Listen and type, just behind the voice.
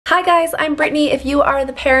Hi guys, I'm Brittany. If you are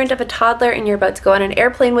the parent of a toddler and you're about to go on an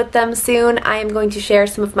airplane with them soon, I am going to share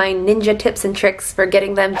some of my ninja tips and tricks for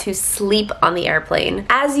getting them to sleep on the airplane.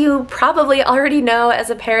 As you probably already know, as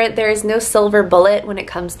a parent, there is no silver bullet when it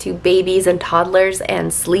comes to babies and toddlers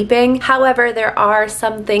and sleeping. However, there are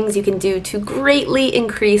some things you can do to greatly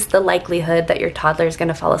increase the likelihood that your toddler is going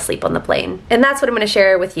to fall asleep on the plane. And that's what I'm going to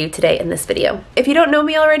share with you today in this video. If you don't know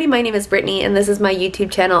me already, my name is Brittany and this is my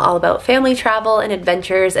YouTube channel all about family travel and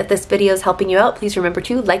adventures. If this video is helping you out, please remember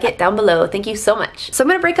to like it down below. Thank you so much. So I'm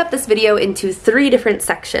going to break up this video into 3 different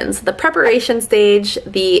sections: the preparation stage,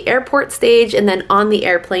 the airport stage, and then on the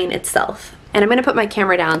airplane itself. And I'm gonna put my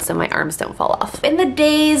camera down so my arms don't fall off. In the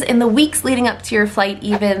days, in the weeks leading up to your flight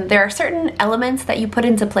even, there are certain elements that you put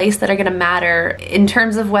into place that are gonna matter in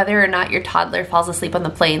terms of whether or not your toddler falls asleep on the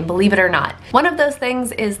plane, believe it or not. One of those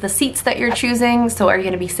things is the seats that you're choosing. So are you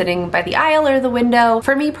gonna be sitting by the aisle or the window?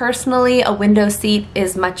 For me personally, a window seat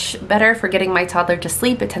is much better for getting my toddler to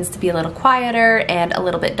sleep. It tends to be a little quieter and a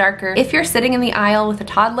little bit darker. If you're sitting in the aisle with a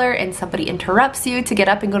toddler and somebody interrupts you to get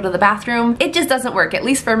up and go to the bathroom, it just doesn't work, at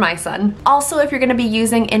least for my son. Also, if you're going to be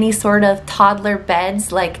using any sort of toddler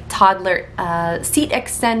beds like toddler seat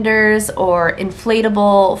extenders or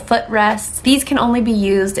inflatable footrests, these can only be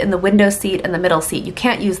used in the window seat and the middle seat. You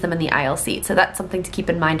can't use them in the aisle seat, so that's something to keep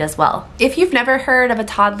in mind as well. If you've never heard of a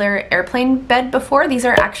toddler airplane bed before, these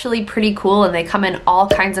are actually pretty cool and they come in all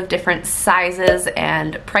kinds of different sizes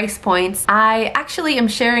and price points. I actually am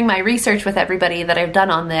sharing my research with everybody that I've done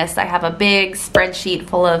on this. I have a big spreadsheet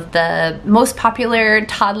full of the most popular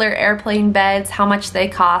toddler airplane beds, how much they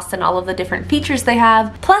cost, and all of the different features they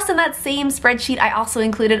have. Plus, in that same spreadsheet, I also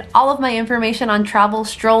included all of my information on travel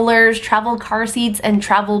strollers, travel car seats, and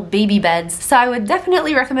travel baby beds. So I would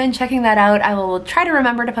definitely recommend checking that out. I will try to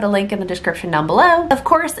remember to put a link in the description down below. Of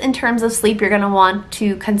course, in terms of sleep, you're going to want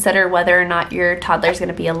to consider whether or not your toddler is going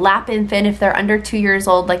to be a lap infant. If they're under 2 years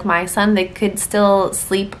old, like my son, they could still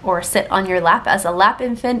sleep or sit on your lap as a lap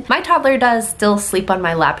infant. My toddler does still sleep on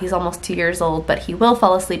my lap. He's almost 2 years old, but he will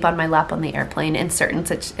fall asleep on my lap on the airplane in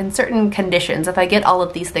certain conditions, if I get all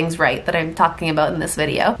of these things right that I'm talking about in this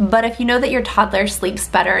video. But if you know that your toddler sleeps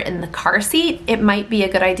better in the car seat, it might be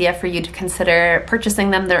a good idea for you to consider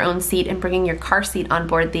purchasing them their own seat and bringing your car seat on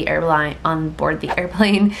board the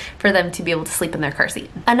airplane for them to be able to sleep in their car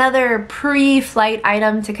seat. Another pre-flight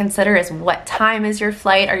item to consider is what time is your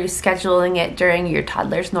flight? Are you scheduling it during your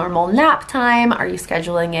toddler's normal nap time? Are you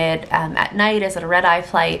scheduling it at night? Is it a red-eye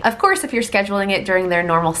flight? Of course, if you're scheduling it during their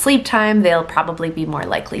normal sleep time, they'll probably be more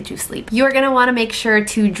likely to sleep. You're going to want to make sure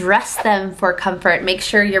to dress them for comfort. Make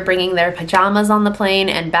sure you're bringing their pajamas on the plane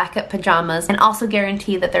and backup pajamas, and also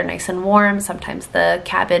guarantee that they're nice and warm. Sometimes the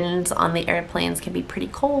cabins on the airplanes can be pretty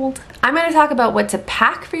cold. I'm going to talk about what to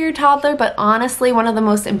pack for your toddler, but honestly, one of the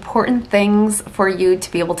most important things for you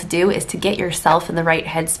to be able to do is to get yourself in the right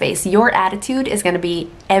headspace. Your attitude is going to be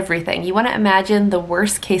everything. You want to imagine the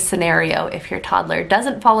worst case scenario if your toddler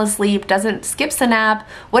doesn't fall asleep, skips a nap,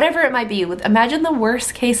 whatever it might be. Imagine the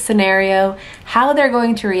worst case scenario, how they're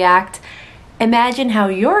going to react. Imagine how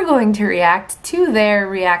you're going to react to their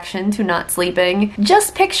reaction to not sleeping.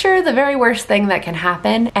 Just picture the very worst thing that can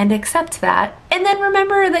happen and accept that. And then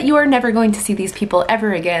remember that you are never going to see these people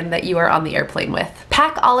ever again that you are on the airplane with.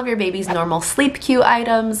 Pack all of your baby's normal sleep cue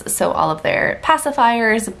items, so all of their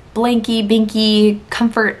pacifiers, blankie, binky,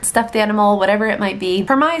 comfort, stuffed animal, whatever it might be.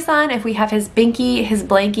 For my son, if we have his binky, his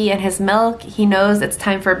blankie, and his milk, he knows it's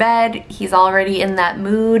time for bed. He's already in that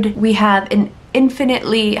mood. We have an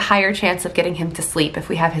infinitely higher chance of getting him to sleep if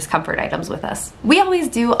we have his comfort items with us. We always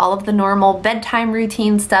do all of the normal bedtime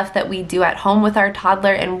routine stuff that we do at home with our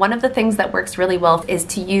toddler, and one of the things that works really well is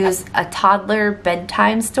to use a toddler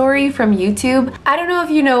bedtime story from YouTube. I don't know if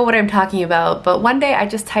you know what I'm talking about, but one day I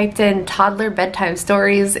just typed in toddler bedtime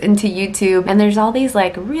stories into YouTube, and there's all these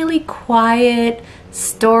like really quiet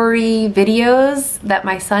story videos that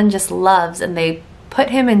my son just loves, and they put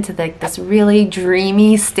him into this really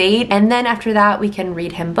dreamy state, and then after that we can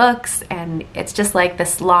read him books, and it's just like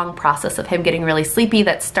this long process of him getting really sleepy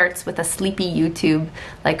that starts with a sleepy YouTube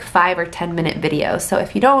like 5 or 10 minute video. So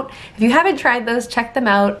if you haven't tried those, check them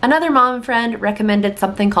out. Another mom friend recommended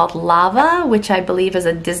something called Lava, which I believe is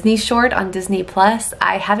a Disney short on Disney Plus.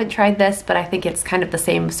 I haven't tried this, but I think it's kind of the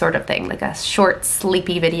same sort of thing, like a short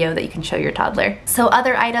sleepy video that you can show your toddler. So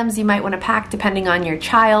other items you might want to pack depending on your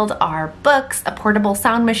child are books, a portable portable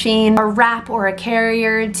sound machine, a wrap or a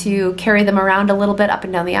carrier to carry them around a little bit up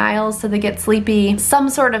and down the aisles so they get sleepy, some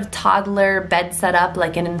sort of toddler bed setup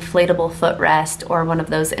like an inflatable footrest or one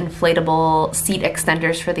of those inflatable seat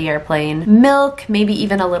extenders for the airplane, milk, maybe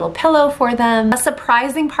even a little pillow for them. A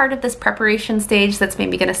surprising part of this preparation stage that's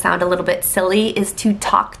maybe going to sound a little bit silly is to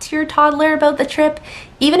talk to your toddler about the trip.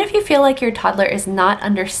 Even if you feel like your toddler is not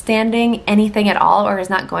understanding anything at all or is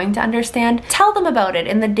not going to understand, tell them about it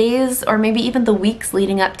in the days or maybe even the weeks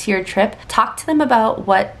leading up to your trip. Talk to them about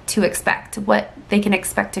what to expect, what they can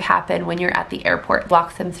expect to happen when you're at the airport.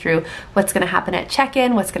 Walk them through what's going to happen at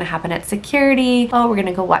check-in, what's going to happen at security. Oh, we're going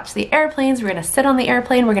to go watch the airplanes, we're going to sit on the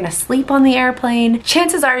airplane, we're going to sleep on the airplane.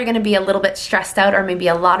 Chances are you're going to be a little bit stressed out or maybe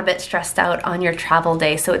a lot of bit stressed out on your travel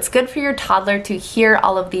day. So it's good for your toddler to hear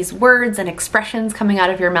all of these words and expressions coming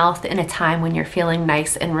out of your mouth in a time when you're feeling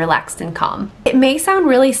nice and relaxed and calm. It may sound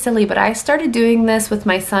really silly, but I started doing this with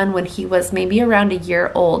my son when he was maybe around a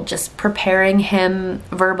year old, just preparing him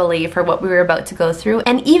verbally for what we were about to go through.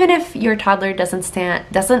 And even if your toddler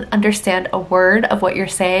doesn't understand a word of what you're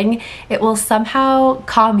saying, it will somehow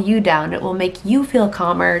calm you down. It will make you feel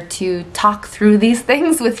calmer to talk through these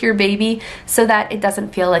things with your baby so that it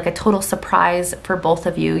doesn't feel like a total surprise for both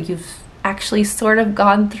of you. You've actually sort of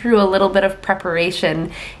gone through a little bit of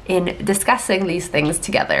preparation in discussing these things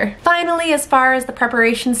together. Finally, as far as the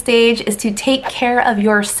preparation stage, is to take care of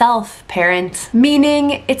yourself, parent.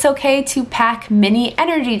 Meaning it's okay to pack mini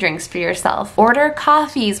energy drinks for yourself. Order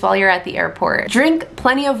coffees while you're at the airport. Drink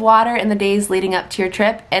plenty of water in the days leading up to your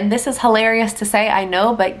trip. And this is hilarious to say, I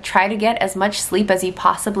know, but try to get as much sleep as you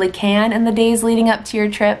possibly can in the days leading up to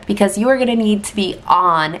your trip because you are going to need to be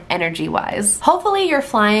on energy-wise. Hopefully you're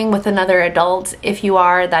flying with another adult. If you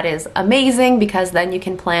are, that is amazing because then you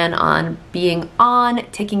can plan on being on,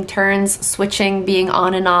 taking turns, switching, being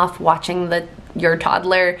on and off, watching your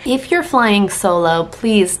toddler. If you're flying solo,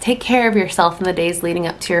 please take care of yourself in the days leading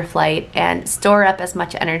up to your flight and store up as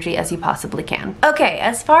much energy as you possibly can. Okay,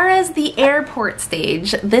 as far as the airport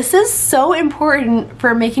stage, this is so important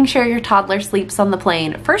for making sure your toddler sleeps on the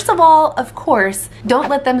plane. First of all, of course, don't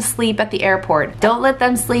let them sleep at the airport. Don't let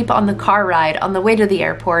them sleep on the car ride on the way to the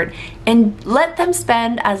airport, and let them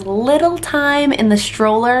spend as little time in the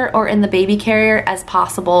stroller or in the baby carrier as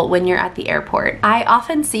possible when you're at the airport. I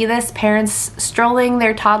often see this, parents strolling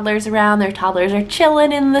their toddlers around. Their toddlers are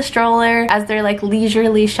chilling in the stroller as they're like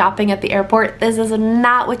leisurely shopping at the airport. This is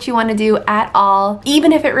not what you want to do at all.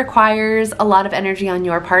 Even if it requires a lot of energy on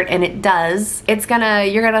your part, and it does, you're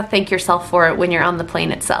gonna thank yourself for it when you're on the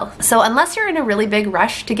plane itself. So unless you're in a really big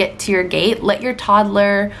rush to get to your gate, let your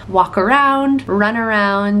toddler walk around, run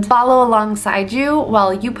around, follow alongside you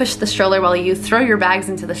while you push the stroller, while you throw your bags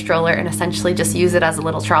into the stroller and essentially just use it as a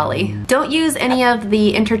little trolley. Don't use any of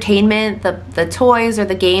the entertainment, the toys or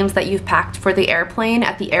the games that you've packed for the airplane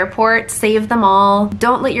at the airport. Save them all.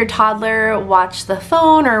 Don't let your toddler watch the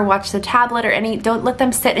phone or watch the tablet or don't let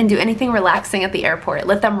them sit and do anything relaxing at the airport.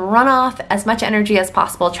 Let them run off as much energy as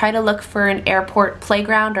possible. Try to look for an airport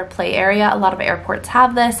playground or play area. A lot of airports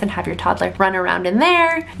have this, and have your toddler run around in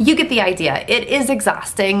there. You get the idea. It is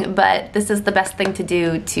exhausting, but this is the best thing to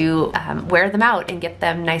do to wear them out and get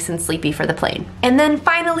them nice and sleepy for the plane. And then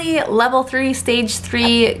finally, level 3, stage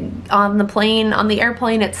 3 on the plane, on the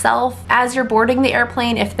airplane itself. As you're boarding the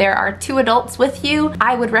airplane, if there are 2 adults with you,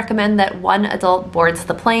 I would recommend that one adult boards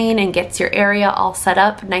the plane and gets your area all set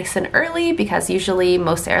up nice and early, because usually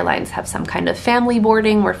most airlines have some kind of family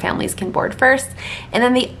boarding where families can board first. And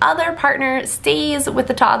then the other partner stays with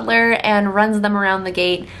the toddler and runs them around the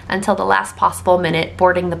gate until the last possible minute,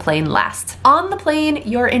 boarding the plane last. On the plane,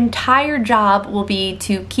 your entire job will be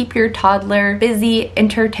to keep your toddler busy,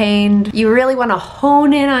 entertained. You really want to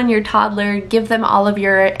hone in on your toddler, give them all of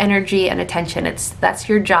your energy and attention. That's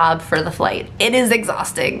your job for the flight. It is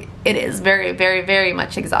exhausting. It is very, very, very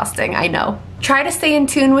much exhausting, I know. Try to stay in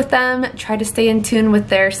tune with them, try to stay in tune with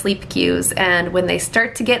their sleep cues, and when they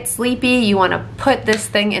start to get sleepy, you want to put this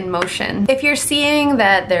thing in motion. If you're seeing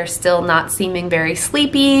that they're still not seeming very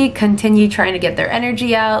sleepy, continue trying to get their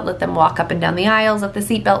energy out, let them walk up and down the aisles if the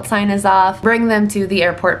seatbelt sign is off, bring them to the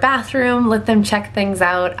airport bathroom, let them check things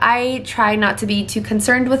out. I try not to be too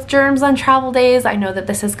concerned with germs on travel days. I know that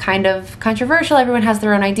this is kind of controversial, everyone has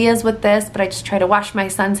their own ideas with this, but I just try to wash my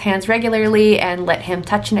son's hands regularly and let him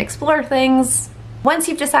touch and explore things. Once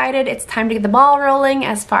you've decided it's time to get the ball rolling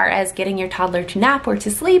as far as getting your toddler to nap or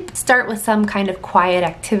to sleep, start with some kind of quiet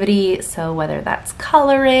activity. So whether that's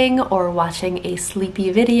coloring or watching a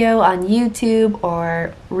sleepy video on YouTube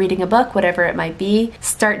or reading a book, whatever it might be,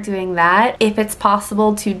 start doing that. If it's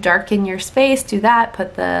possible to darken your space, do that.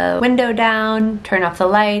 Put the window down, turn off the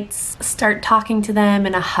lights, start talking to them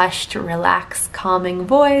in a hushed, relaxed, calming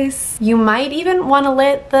voice. You might even want to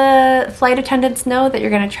let the flight attendants know that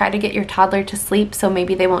you're going to try to get your toddler to sleep, so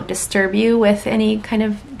maybe they won't disturb you with any kind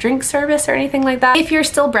of drink service or anything like that. If you're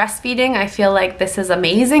still breastfeeding, I feel like this is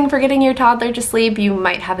amazing for getting your toddler to sleep. You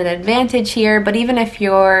might have an advantage here, but even if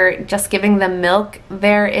you're just giving them milk,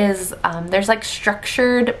 there's like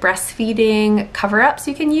structured breastfeeding cover-ups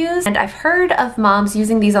you can use. And I've heard of moms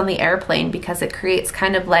using these on the airplane because it creates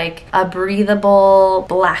kind of like a breathable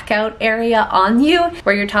blackout area on you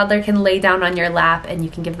where your toddler can lay down on your lap and you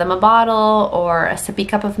can give them a bottle or a sippy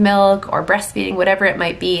cup of milk or breastfeeding, whatever it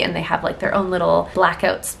might be, and they have like their own little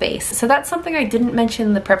blackout space. So that's something I didn't mention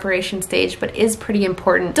in the preparation stage, but is pretty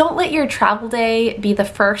important. Don't let your travel day be the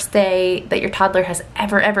first day that your toddler has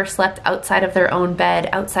ever slept outside of their own bed,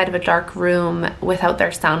 outside of a dark room, without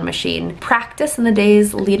their sound machine. Practice in the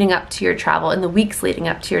days leading up to your travel, in the weeks leading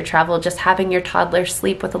up to your travel, just having your toddler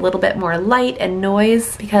sleep with a little bit more light and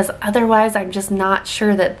noise, because otherwise I'm just not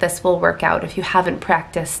sure that this will work out if you haven't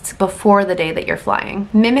practiced before the day that you're flying.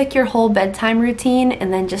 Mimic your whole bedtime routine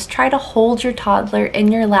and then just try to hold your toddler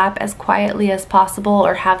in your lap as quietly as possible,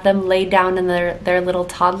 or have them lay down in their little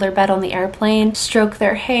toddler bed on the airplane, stroke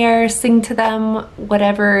their hair, sing to them,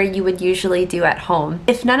 whatever you would usually do at home.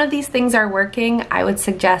 If none of these things are working, I would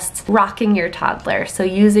suggest rocking your toddler. So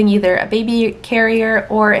using either a baby carrier,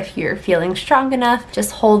 or if you're feeling strong enough,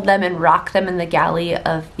 just hold them and rock them in the galley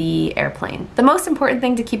of the airplane. The most important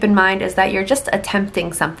thing to keep in mind is that you're just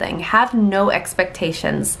attempting something. Have no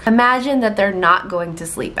expectations. Imagine that they're not going to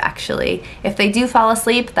sleep, actually. If they do fall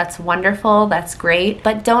asleep, that's wonderful, that's great,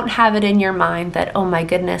 but don't have it in your mind that, oh my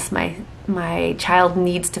goodness, my child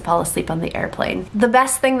needs to fall asleep on the airplane. The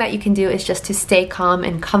best thing that you can do is just to stay calm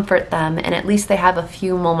and comfort them, and at least they have a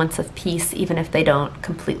few moments of peace even if they don't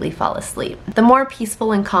completely fall asleep. The more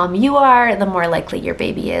peaceful and calm you are, the more likely your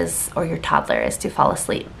baby is, or your toddler is, to fall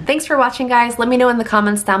asleep. Thanks for watching, guys. Let me know in the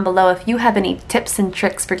comments down below if you have any tips and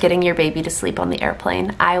tricks for getting your baby to sleep on the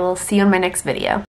airplane. I will see you in my next video.